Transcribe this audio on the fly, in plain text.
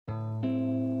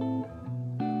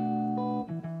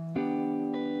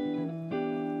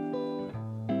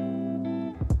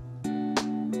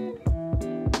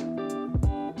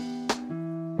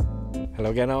Hello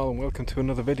again all and welcome to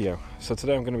another video. So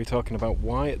today I'm going to be talking about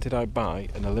why did I buy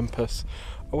an Olympus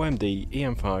OMD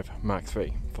E-M5 Mark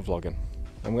III for vlogging.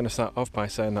 I'm going to start off by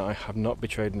saying that I have not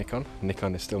betrayed Nikon.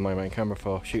 Nikon is still my main camera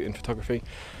for shooting photography,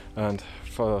 and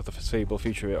for the foreseeable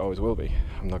future it always will be.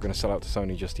 I'm not going to sell out to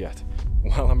Sony just yet.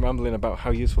 While I'm rambling about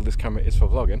how useful this camera is for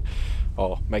vlogging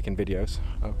or making videos,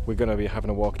 we're going to be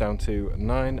having a walk down to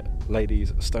 9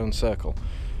 Ladies Stone Circle.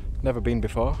 Never been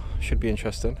before, should be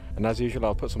interesting, and as usual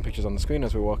I'll put some pictures on the screen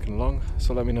as we're walking along,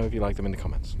 so let me know if you like them in the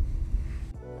comments.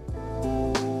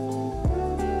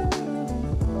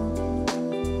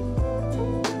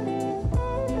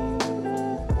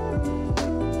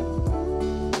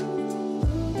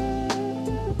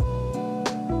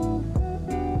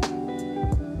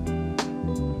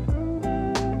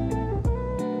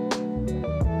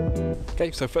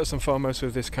 Okay, so first and foremost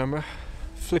with this camera,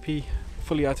 flippy,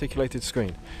 fully articulated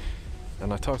screen.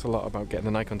 And I talked a lot about getting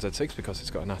the Nikon Z6 because it's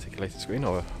got an articulated screen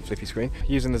or a flippy screen.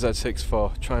 Using the Z6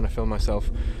 for trying to film myself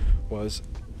was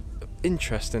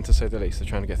interesting to say the least. So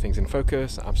trying to get things in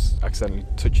focus, accidentally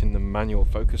touching the manual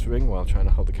focus ring while trying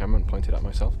to hold the camera and point it at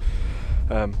myself.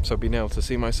 So being able to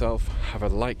see myself, have a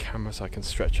light camera so I can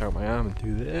stretch out my arm and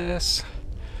do this,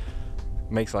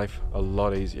 makes life a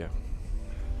lot easier.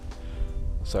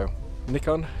 So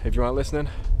Nikon, if you aren't listening,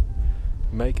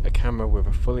 make a camera with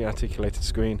a fully articulated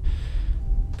screen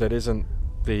that isn't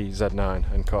the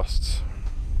Z9 and costs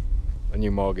a new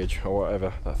mortgage or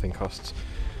whatever that thing costs.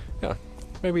 Yeah,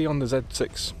 maybe on the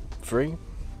Z6 free,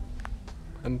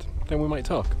 and then we might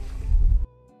talk.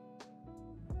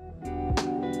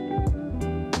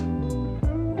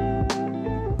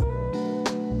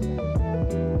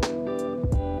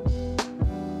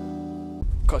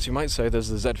 Of course, you might say there's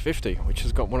the Z50, which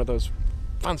has got one of those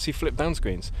fancy flip down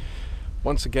screens.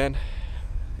 Once again,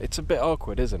 it's a bit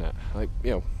awkward, isn't it? Like, you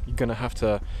know, you're gonna have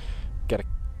to get a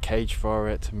cage for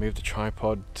it, to move the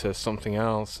tripod to something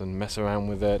else and mess around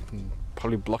with it, and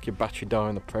probably block your battery door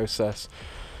in the process.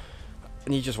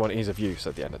 And you just want ease of use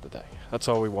at the end of the day. That's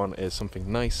all we want, is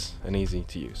something nice and easy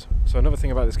to use. So another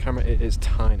thing about this camera, it is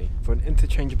tiny. For an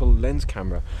interchangeable lens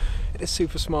camera, it is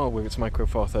super small with its micro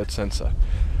four thirds sensor.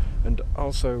 And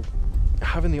also,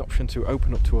 having the option to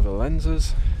open up to other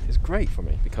lenses is great for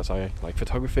me because I like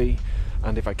photography,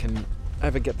 and if I can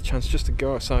ever get the chance just to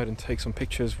go outside and take some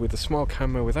pictures with a small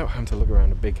camera without having to look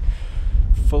around a big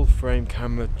full frame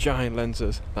camera, giant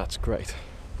lenses, that's great.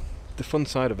 The fun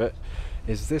side of it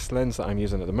is this lens that I'm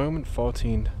using at the moment,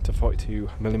 14 to 42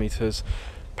 millimeters,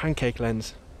 pancake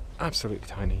lens, absolutely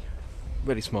tiny,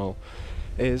 really small,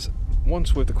 is,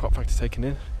 once with the crop factor taken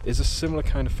in, is a similar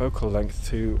kind of focal length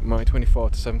to my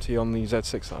 24 to 70 on the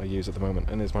Z6 that I use at the moment,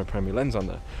 and is my primary lens on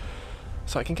there.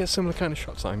 So I can get similar kind of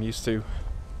shots that I'm used to,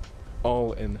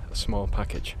 all in a small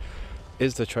package.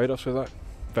 Is there trade-offs with that?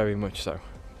 Very much so.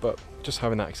 But just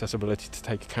having that accessibility to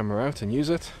take a camera out and use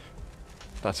it,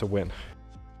 that's a win.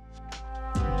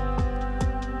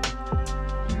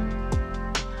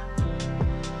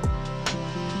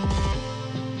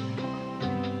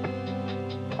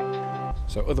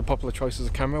 So other popular choices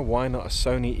of camera, why not a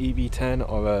Sony EV10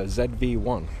 or a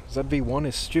ZV-1? ZV-1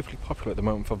 is stupidly popular at the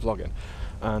moment for vlogging,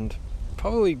 and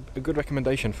probably a good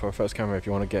recommendation for a first camera if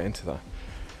you want to get into that.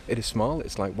 It is small,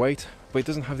 it's lightweight, but it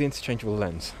doesn't have the interchangeable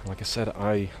lens. Like I said,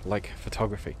 I like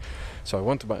photography, so I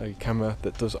want to buy a camera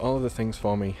that does all of the things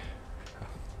for me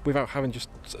without having just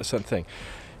a certain thing.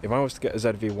 If I was to get a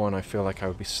ZV-1, I feel like I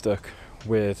would be stuck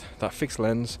with that fixed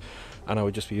lens and I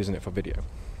would just be using it for video.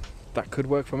 That could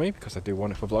work for me because I do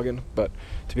want it for vlogging, but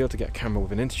to be able to get a camera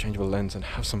with an interchangeable lens and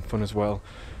have some fun as well,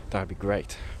 that would be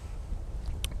great.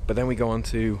 But then we go on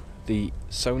to the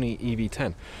Sony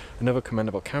EV10, another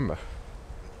commendable camera.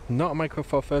 Not a micro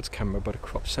four thirds camera, but a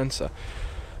crop sensor.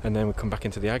 And then we come back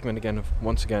into the argument again of,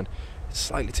 once again, it's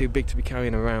slightly too big to be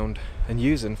carrying around and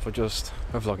using for just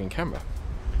a vlogging camera.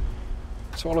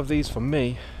 So all of these, for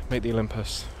me, make the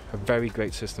Olympus a very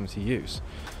great system to use,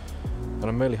 and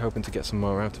I'm really hoping to get some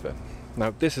more out of it.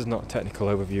 Now, this is not a technical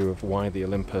overview of why the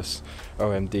Olympus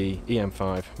OMD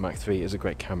E-M5 Mark III is a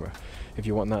great camera. If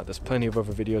you want that, there's plenty of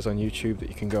other videos on YouTube that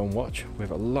you can go and watch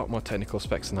with a lot more technical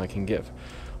specs than I can give.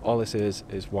 All this is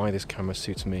why this camera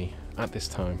suits me at this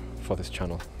time for this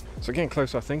channel. So getting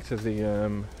closer, I think, to the,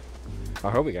 I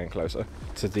hope we're getting closer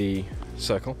to the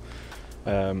circle.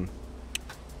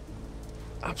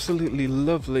 Absolutely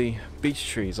lovely beech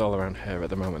trees all around here at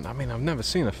the moment. I mean, I've never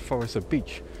seen a forest of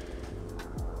beech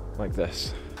like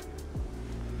this.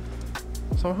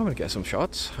 So I'm hoping to get some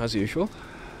shots, as usual.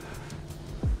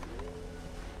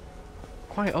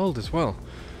 Quite old as well.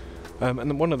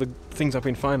 And one of the things I've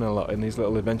been finding a lot in these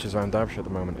little adventures around Derbyshire at the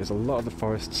moment is a lot of the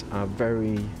forests are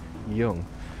very young.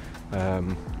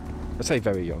 I say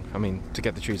very young. I mean, to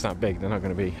get the trees that big, they're not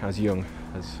going to be as young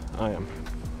as I am.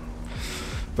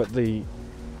 But the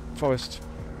forest,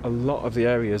 a lot of the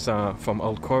areas are from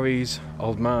old quarries,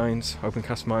 old mines, open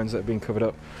cast mines that have been covered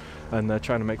up, and they're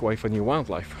trying to make way for new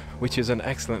wildlife, which is an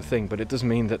excellent thing, but it does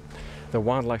mean that the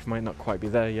wildlife might not quite be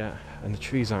there yet, and the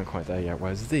trees aren't quite there yet,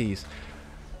 whereas these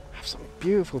have some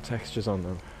beautiful textures on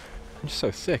them, and just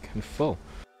so thick and full.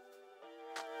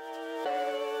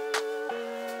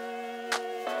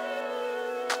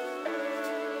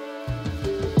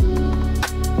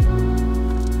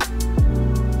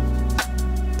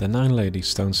 The Nine Ladies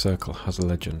Stone Circle has a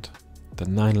legend. The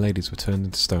 9 ladies were turned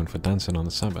into stone for dancing on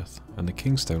the Sabbath, and the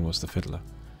King's Stone was the fiddler.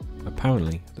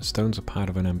 Apparently, the stones are part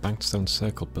of an embanked stone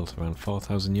circle built around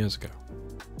 4,000 years ago.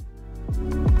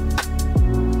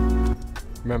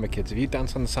 Remember kids, if you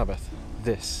dance on the Sabbath,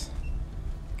 this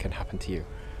can happen to you.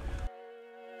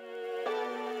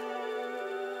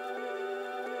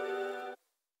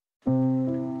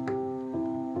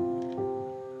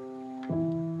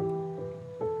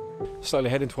 Slowly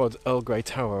heading towards Earl Grey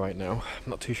Tower right now. I'm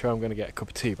not too sure I'm going to get a cup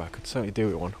of tea, but I could certainly do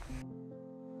with one.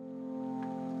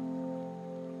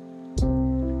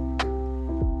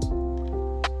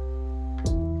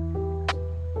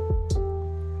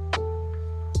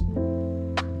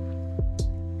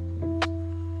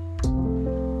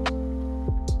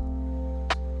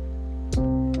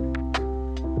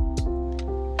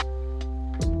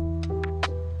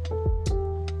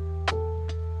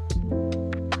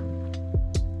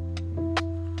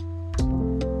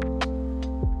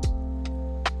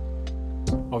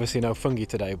 Obviously no fungi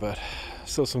today, but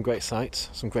still some great sights,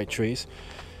 some great trees.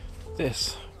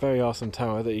 This very awesome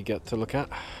tower that you get to look at.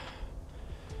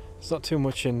 It's not too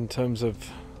much in terms of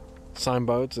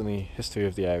signboards and the history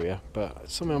of the area, but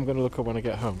it's something I'm going to look up when I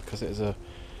get home, because it is a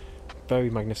very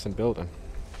magnificent building.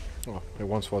 Well, it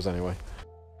once was anyway.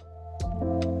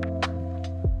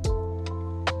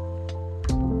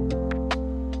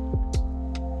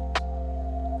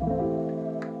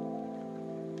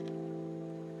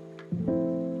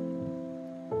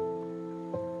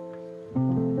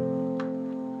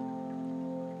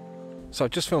 So I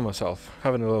just filmed myself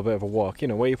having a little bit of a walk, you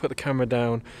know, where you put the camera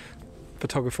down,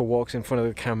 photographer walks in front of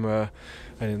the camera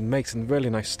and it makes a really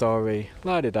nice story,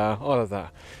 la-di-da, all of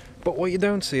that. But what you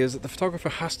don't see is that the photographer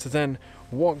has to then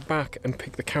walk back and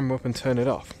pick the camera up and turn it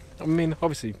off. I mean,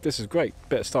 obviously this is great,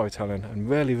 bit of storytelling and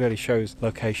really shows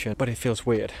location, but it feels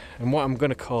weird. And what I'm going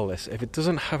to call this, if it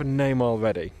doesn't have a name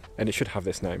already, and it should have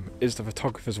this name, is the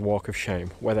photographer's walk of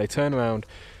shame, where they turn around,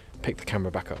 pick the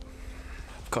camera back up.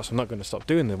 Of course, I'm not going to stop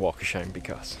doing the walk of shame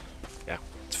because, yeah,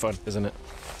 it's fun, isn't it?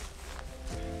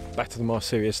 Back to the more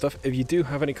serious stuff. If you do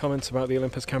have any comments about the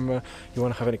Olympus camera, you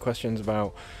want to have any questions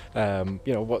about,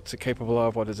 you know, what's it capable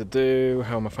of, what does it do,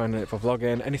 how am I finding it for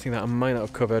vlogging, anything that I might not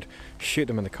have covered, shoot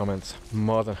them in the comments.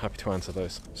 More than happy to answer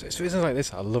those. So it's reasons like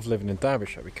this I love living in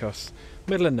Derbyshire, because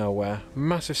middle of nowhere,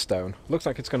 massive stone, looks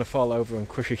like it's going to fall over and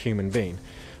crush a human being.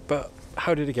 But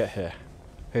how did it get here?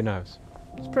 Who knows?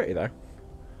 It's pretty though.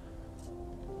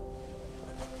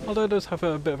 Although it does have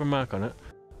a bit of a mark on it.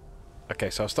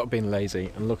 Okay, so I stopped being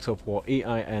lazy and looked up what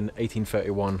EIN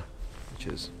 1831, which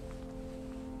is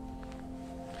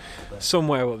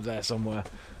somewhere up there somewhere,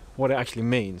 what it actually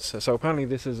means. So apparently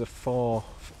this is a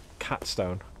 4-cat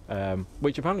stone,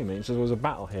 which apparently means there was a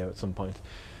battle here at some point.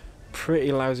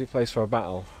 Pretty lousy place for a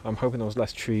battle. I'm hoping there was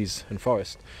less trees and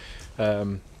forest.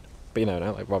 But you know,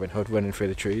 like Robin Hood running through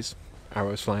the trees,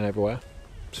 arrows flying everywhere.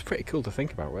 It's pretty cool to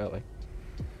think about, really.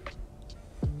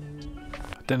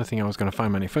 Didn't think I was going to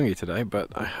find many fungi today, but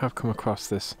I have come across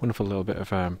this wonderful little bit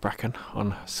of bracken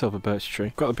on a silver birch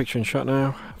tree. Got the picture in shot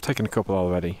now. I've taken a couple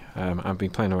already. I've been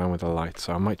playing around with the light,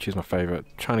 so I might choose my favourite,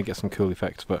 trying to get some cool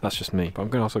effects, but that's just me.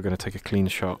 But I'm also going to take a clean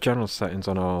shot. General settings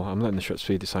on all. I'm letting the shutter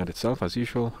speed decide itself as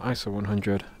usual. ISO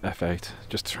 100, f8,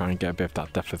 just to try and get a bit of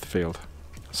that depth of the field.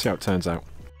 See how it turns out.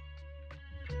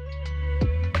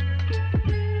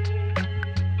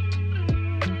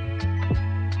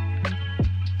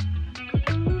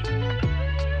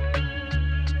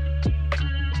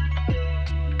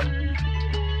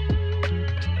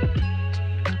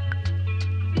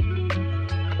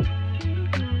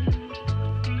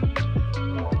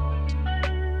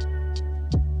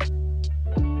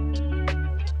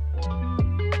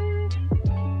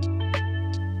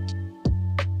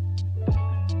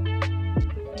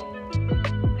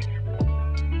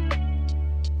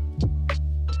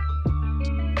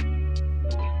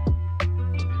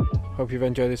 Hope you've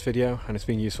enjoyed this video and it's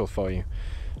been useful for you.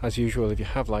 As usual, if you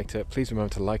have liked it, please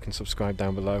remember to like and subscribe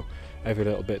down below. Every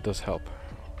little bit does help.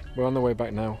 We're on the way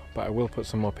back now, but I will put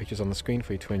some more pictures on the screen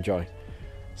for you to enjoy.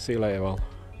 See you later all.